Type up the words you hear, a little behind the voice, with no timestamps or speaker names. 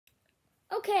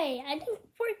Okay, I think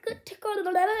we're good to go now.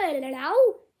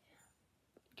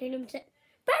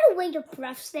 By the way, your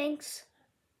breath stinks.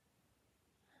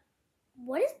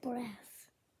 What is breath?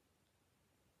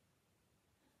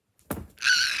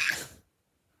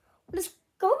 Let's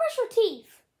go brush your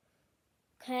teeth.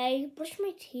 Okay, brush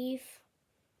my teeth.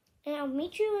 And I'll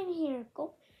meet you in here.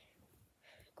 Go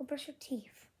brush your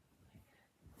teeth.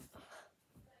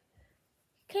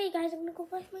 Okay, guys, I'm gonna go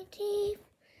brush my teeth.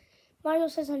 Mario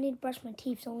says I need to brush my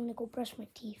teeth, so I'm gonna go brush my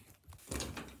teeth.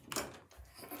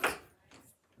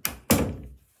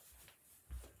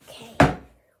 Okay,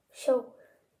 so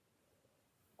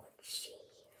let's see.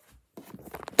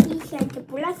 He said to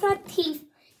brush our teeth.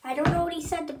 I don't know what he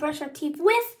said to brush our teeth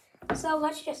with, so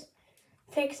let's just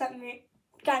fix that mirror.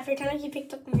 Guys, every time he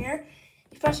picked up the mirror,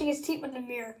 he's brushing his teeth with the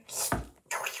mirror.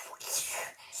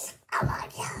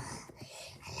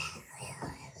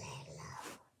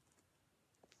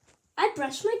 I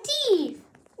brushed my teeth.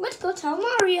 Let's go tell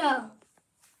Mario.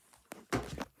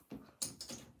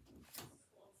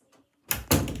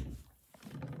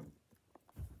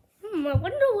 I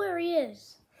wonder where he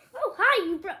is. Oh, hi,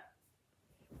 you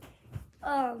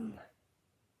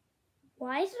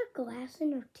why is there glass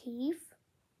in your teeth?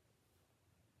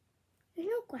 There's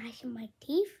no glass in my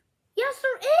teeth. Yes,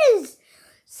 there is.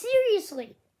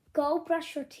 Seriously, go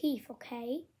brush your teeth,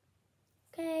 okay?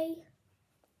 Okay.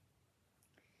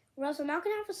 Or else I'm not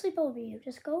going to have to sleep over you.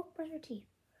 Just go brush your teeth.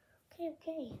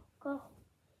 Okay, go.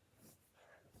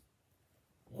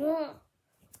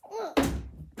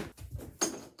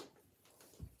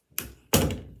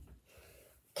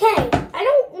 Okay, I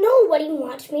don't know what he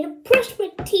wants me to brush my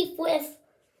teeth with.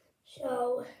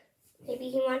 So, maybe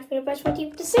he wants me to brush my teeth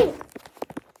with the sink.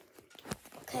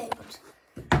 Okay,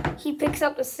 he picks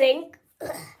up the sink.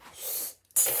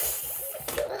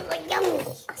 Yummy.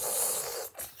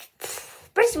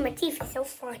 Brushing my teeth is so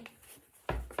fun.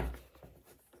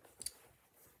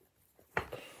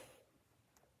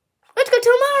 Let's go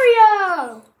to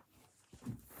Mario!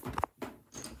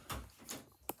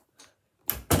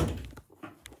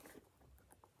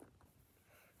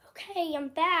 Okay, I'm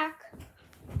back.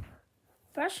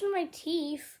 Brushing my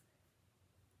teeth.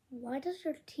 Why does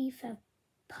your teeth have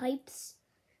pipes?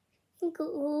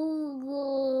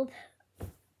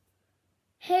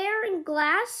 Hair and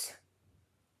glass?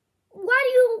 Why do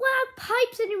you have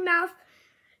pipes in your mouth?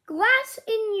 Glass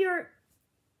in your...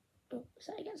 Oh,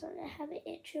 so I guess I'm going to have it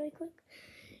itch really quick.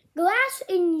 Glass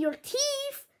in your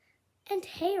teeth and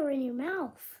hair in your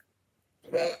mouth.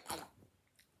 Brush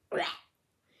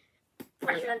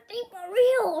your teeth for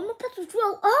real. I'm going to put this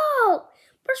roll. Oh,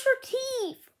 brush your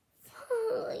teeth.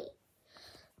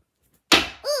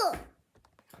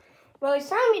 Well, he's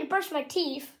telling me to brush my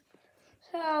teeth.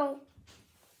 So,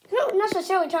 not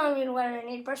necessarily telling me what I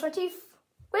need to brush my teeth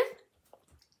with.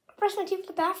 Brush my teeth with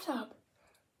the bathtub.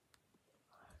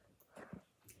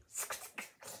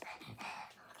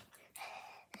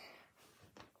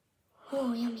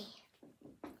 Oh, yummy.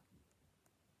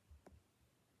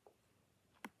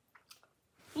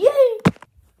 Yay!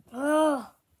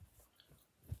 Oh.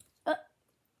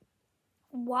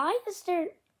 Why is there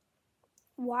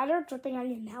water dripping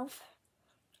on your mouth?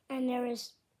 And there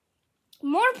is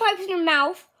more pipes in your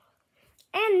mouth.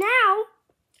 And now,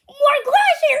 more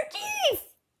glass in your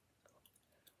teeth!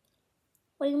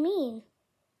 What do you mean?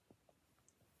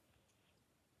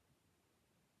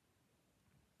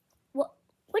 What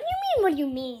do you mean, what do you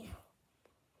mean?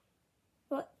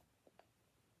 What?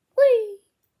 Whee!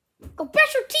 Go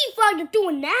brush your teeth while you're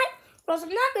doing that, or else I'm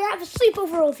not going to have a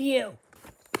sleepover with you.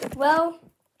 Well,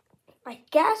 I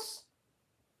guess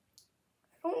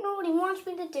I don't know what he wants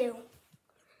me to do.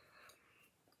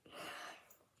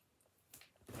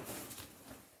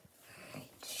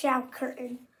 Shower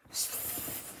curtain.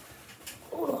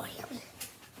 Oh, yum.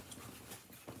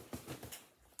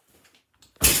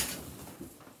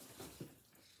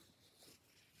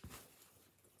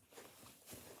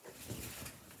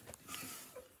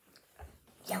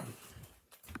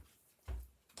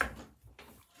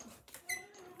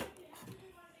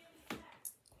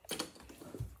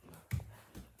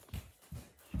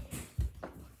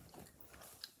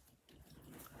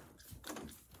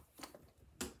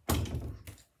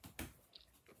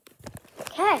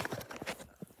 Okay,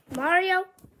 Mario,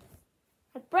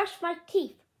 I brushed my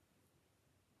teeth.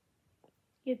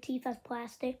 Your teeth has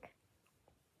plastic.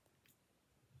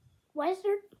 Why is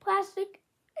there plastic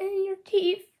in your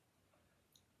teeth?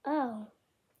 Oh.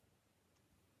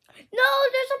 No,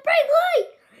 there's a bright light!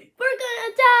 We're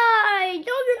gonna die!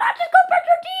 No, you're not, just go brush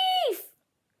your teeth!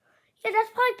 Yeah,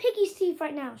 that's probably Piggy's teeth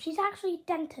right now. She's actually a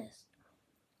dentist.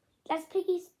 That's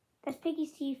Piggy's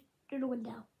teeth through the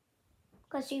window.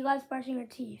 because she loves brushing her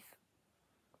teeth.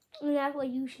 And that's what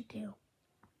you should do.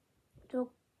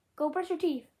 So go brush your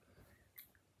teeth.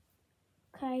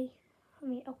 Okay.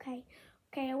 Okay.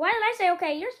 Okay, why did I say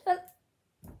okay? You're supposed...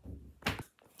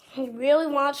 He really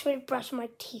wants me to brush my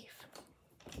teeth.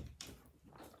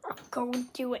 I'll go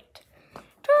and do it.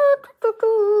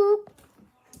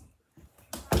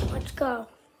 Let's go.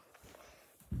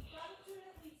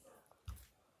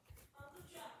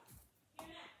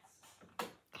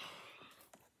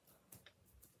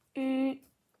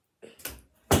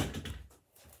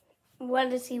 What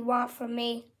does he want from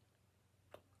me?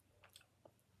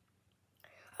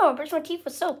 Oh, brush my teeth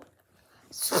with soap.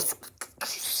 Let's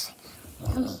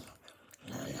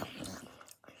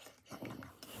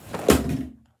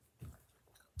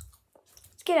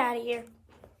get out of here.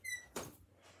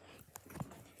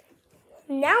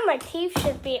 Now my teeth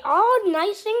should be all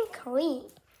nice and clean.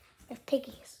 Like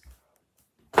piggies.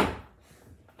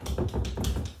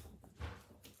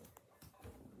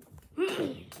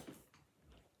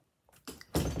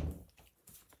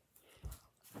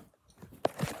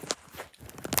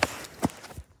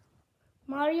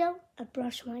 Mario, I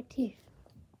brush my teeth.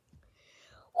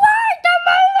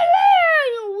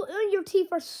 Your teeth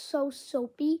are so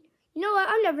soapy. You know what?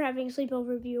 I'm never having a sleepover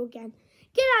with you again.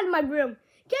 Get out of my room.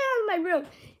 Get out of my room.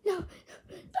 No, don't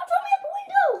throw me out the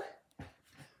window.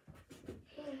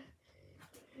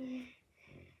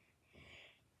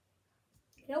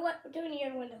 You know what? We're doing it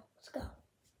in the window. Let's go.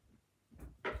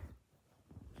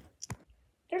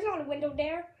 There's not a window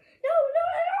there. No,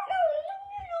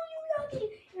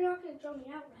 you're not going to throw me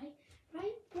out, right?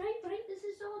 Right? This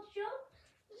is all a joke?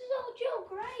 This is all a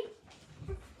joke, right?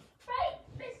 Right?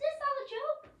 Is this all a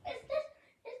joke? Is this?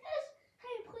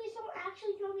 Hey, please don't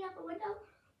actually throw me out the window.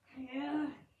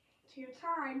 Yeah, it's your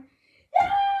time. No!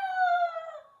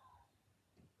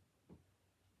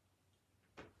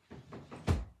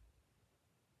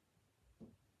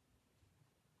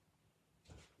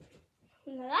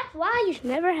 Now that's why you should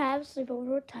never have a sleepover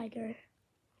with Tiger.